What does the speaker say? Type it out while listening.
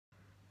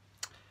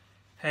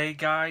Hey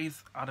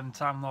guys, Adam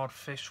Time Lord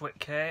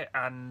Fishwick here,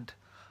 and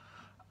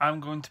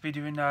I'm going to be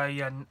doing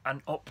an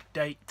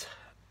update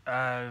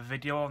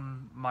video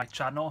on my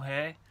channel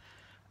here,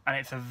 and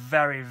it's a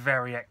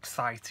very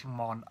exciting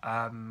one.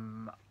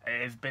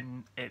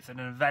 It's an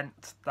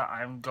event that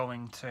I'm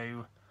going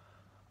to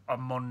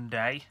on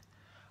Monday.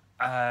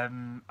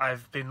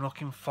 I've been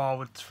looking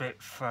forward to it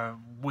for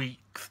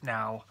weeks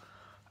now,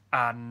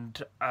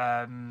 and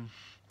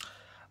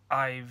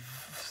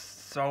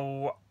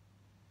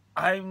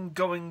I'm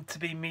going to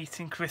be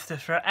meeting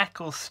Christopher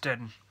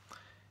Eccleston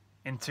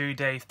in 2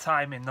 days'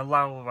 time in the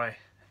Lowry.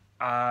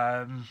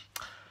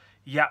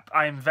 Yep,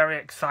 I'm very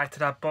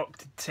excited. I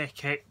booked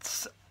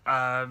tickets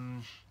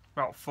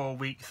about 4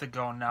 weeks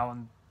ago now,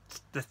 and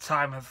the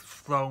time has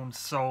flown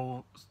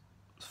so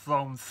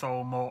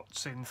much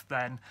since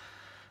then.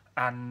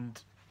 And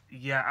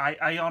yeah,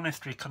 I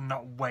honestly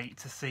cannot wait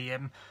to see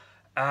him.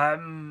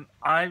 I'm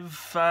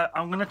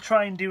gonna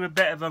try and do a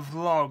bit of a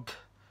vlog.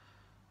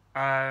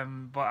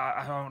 But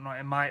I don't know,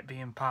 it might be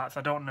in parts.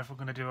 I don't know if we're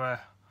going to do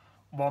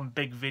one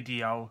big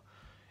video.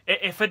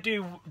 If I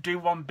do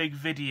one big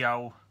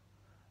video,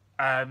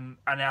 and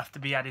it has to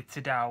be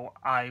edited out,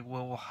 I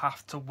will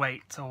have to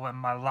wait till when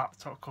my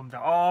laptop comes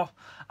out. Or,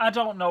 I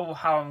don't know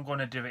how I'm going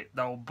to do it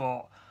though,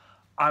 but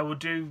I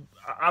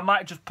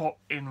might just put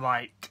in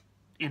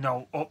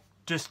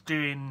just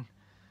doing,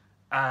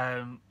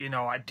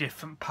 like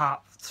different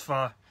parts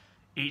for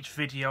each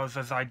videos,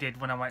 as I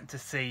did when I went to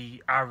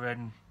see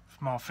Aaron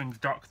More Things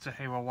Doctor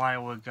Who a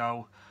while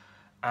ago.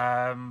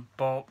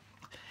 But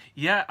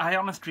yeah, I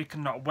honestly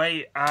cannot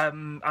wait.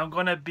 I'm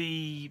gonna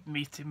be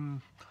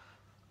meeting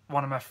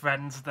one of my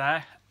friends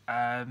there.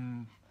 I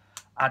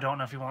don't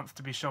know if he wants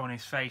to be showing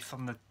his face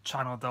on the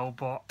channel though,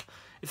 but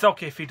it's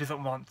okay if he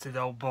doesn't want to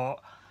though.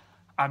 But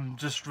I'm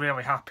just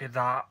really happy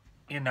that,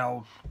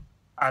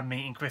 I'm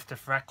meeting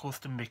Christopher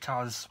Eccleston,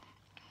 because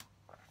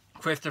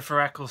Christopher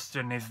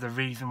Eccleston is the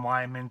reason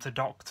why I'm into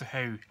Doctor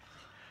Who.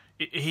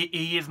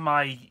 He is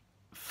my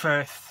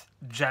first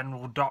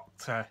general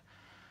doctor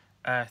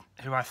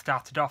who I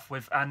started off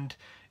with, and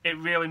it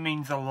really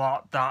means a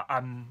lot that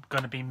I'm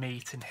going to be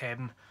meeting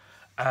him.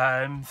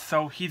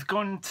 So he's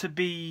going to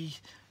be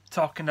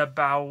talking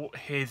about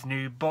his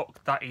new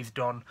book that he's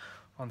done.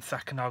 1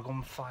 second, I'll go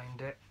and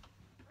find it.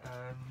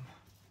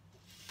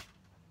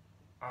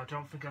 I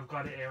don't think I've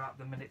got it here at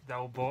the minute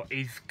though, but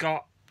he's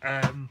got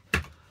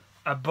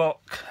a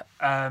book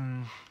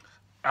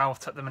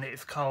out at the minute.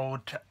 It's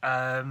called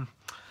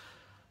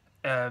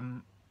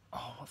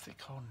oh, what's it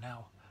called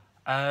now?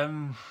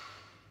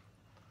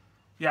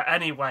 Yeah,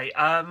 anyway,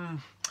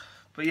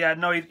 but yeah,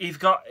 no, he's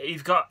got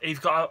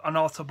an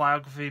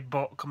autobiography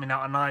book coming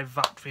out, and I've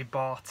actually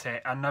bought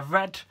it, and I've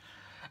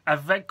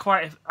read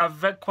quite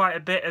a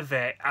bit of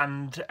it,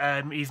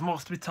 and he's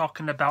mostly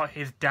talking about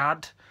his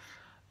dad.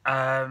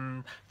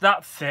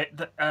 That's it.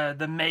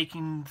 The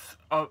making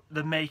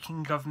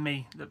of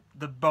me,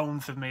 the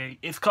bones of me.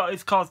 It's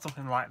called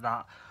something like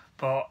that,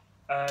 but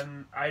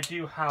I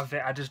do have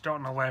it. I just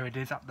don't know where it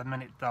is at the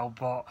minute though.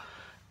 But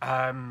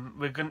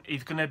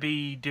he's gonna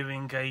be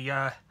doing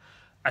a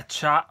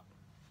chat,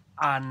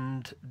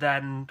 and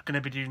then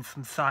gonna be doing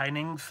some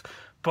signings.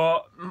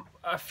 But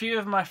a few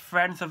of my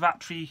friends have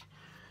actually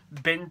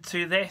been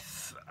to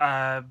this,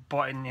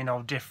 but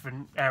in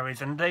different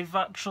areas, and they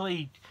got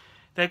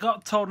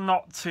told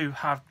not to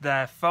have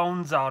their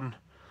phones on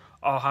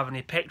or have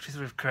any pictures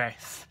with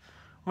Chris,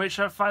 which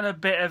I find a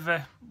bit of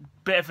a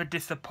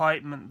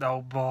disappointment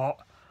though.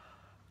 But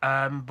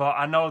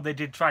I know they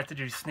did try to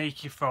do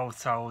sneaky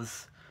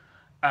photos.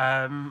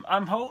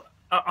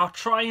 I'll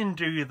try and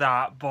do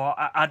that, but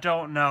I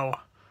don't know.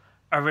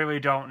 I really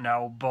don't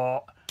know.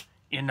 But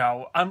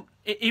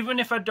even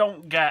if I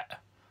don't get,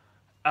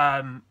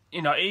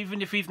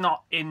 even if he's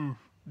not in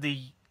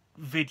the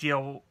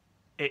video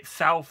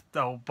itself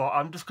though, but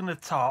I'm just gonna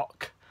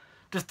talk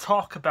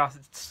about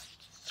it,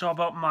 so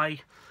about my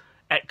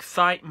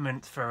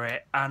excitement for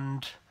it.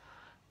 And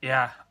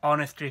yeah,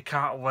 honestly,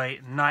 can't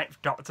wait.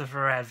 9th Doctor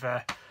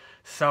forever.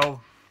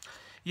 So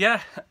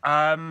yeah,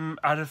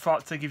 I just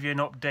thought to give you an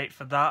update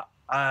for that.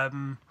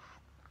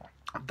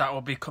 That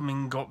will be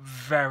coming up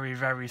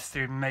very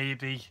soon.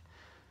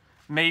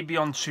 Maybe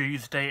on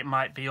Tuesday it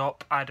might be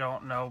up, I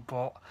don't know,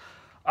 but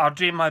I'll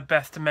do my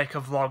best to make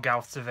a vlog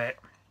out of it.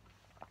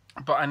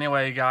 But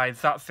anyway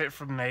guys, that's it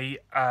from me.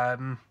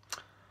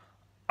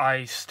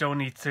 I still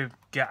need to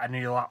get a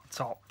new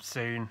laptop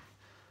soon,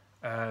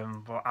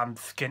 but I'm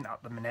skint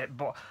at the minute.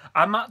 But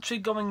I'm actually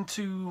going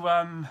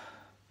to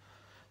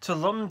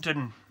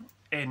London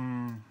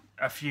in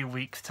a few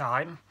weeks'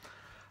 time,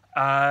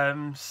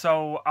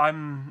 so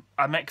I'm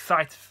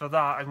excited for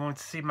that. I'm going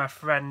to see my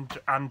friend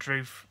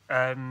Andrew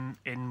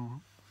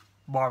in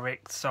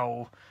Warwick,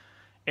 so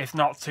it's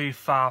not too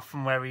far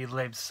from where he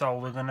lives. So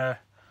we're gonna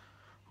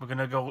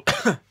go.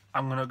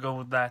 I'm gonna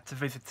go there to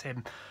visit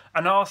him,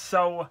 and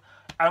also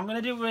I'm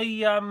going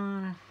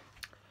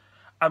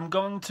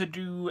to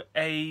do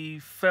a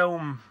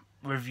film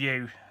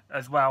review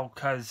as well,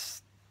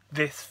 because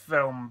this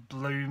film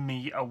blew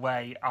me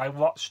away. I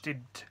watched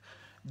it,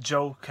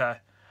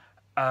 Joker,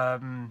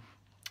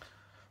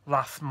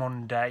 last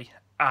Monday,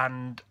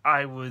 and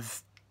I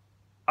was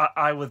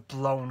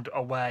blown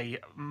away.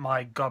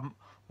 My God,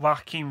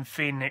 Joaquin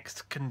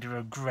Phoenix can do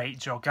a great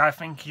Joker. I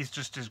think he's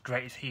just as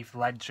great as Heath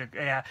Ledger.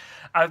 Yeah,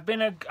 I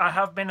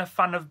have been a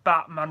fan of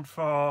Batman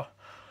for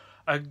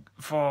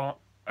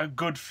a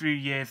good few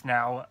years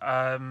now.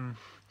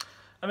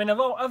 I mean,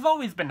 I've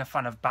always been a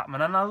fan of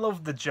Batman, and I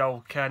love the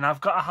Joker. And I've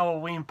got a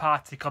Halloween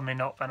party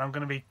coming up, and I'm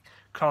going to be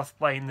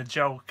cosplaying the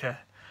Joker.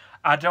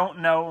 I don't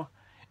know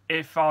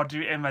if I'll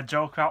do it in my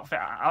Joker outfit.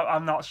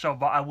 I'm not sure,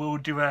 but I will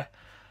do a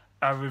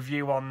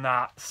review on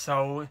that.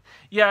 So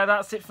yeah,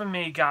 that's it for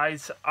me,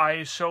 guys.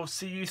 I shall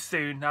see you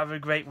soon. Have a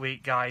great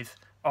week, guys,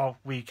 or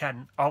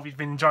weekend. I hope you've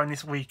been enjoying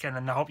this weekend,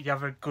 and I hope you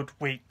have a good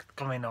week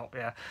coming up.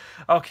 Yeah,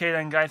 okay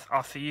then, guys,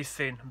 I'll see you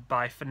soon.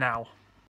 Bye for now.